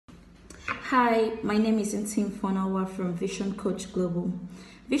Hi, my name is Ntim Fonawa from Vision Coach Global.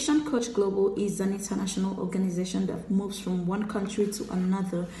 Vision Coach Global is an international organization that moves from one country to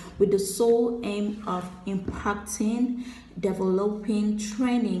another with the sole aim of impacting, developing,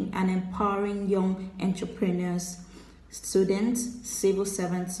 training, and empowering young entrepreneurs, students, civil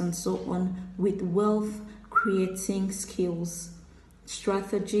servants, and so on with wealth creating skills,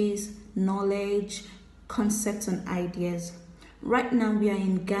 strategies, knowledge, concepts, and ideas. Right now, we are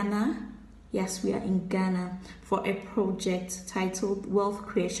in Ghana. Yes, we are in Ghana for a project titled Wealth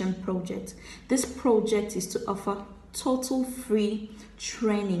Creation Project. This project is to offer total free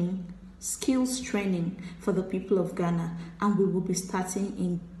training, skills training for the people of Ghana, and we will be starting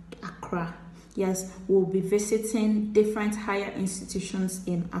in Accra. Yes, we'll be visiting different higher institutions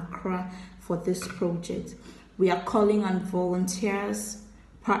in Accra for this project. We are calling on volunteers,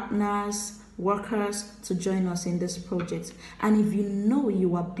 partners, workers to join us in this project. And if you know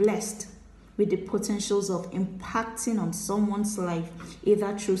you are blessed with the potentials of impacting on someone's life,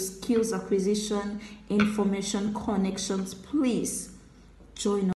 either through skills acquisition, information, connections, please join us.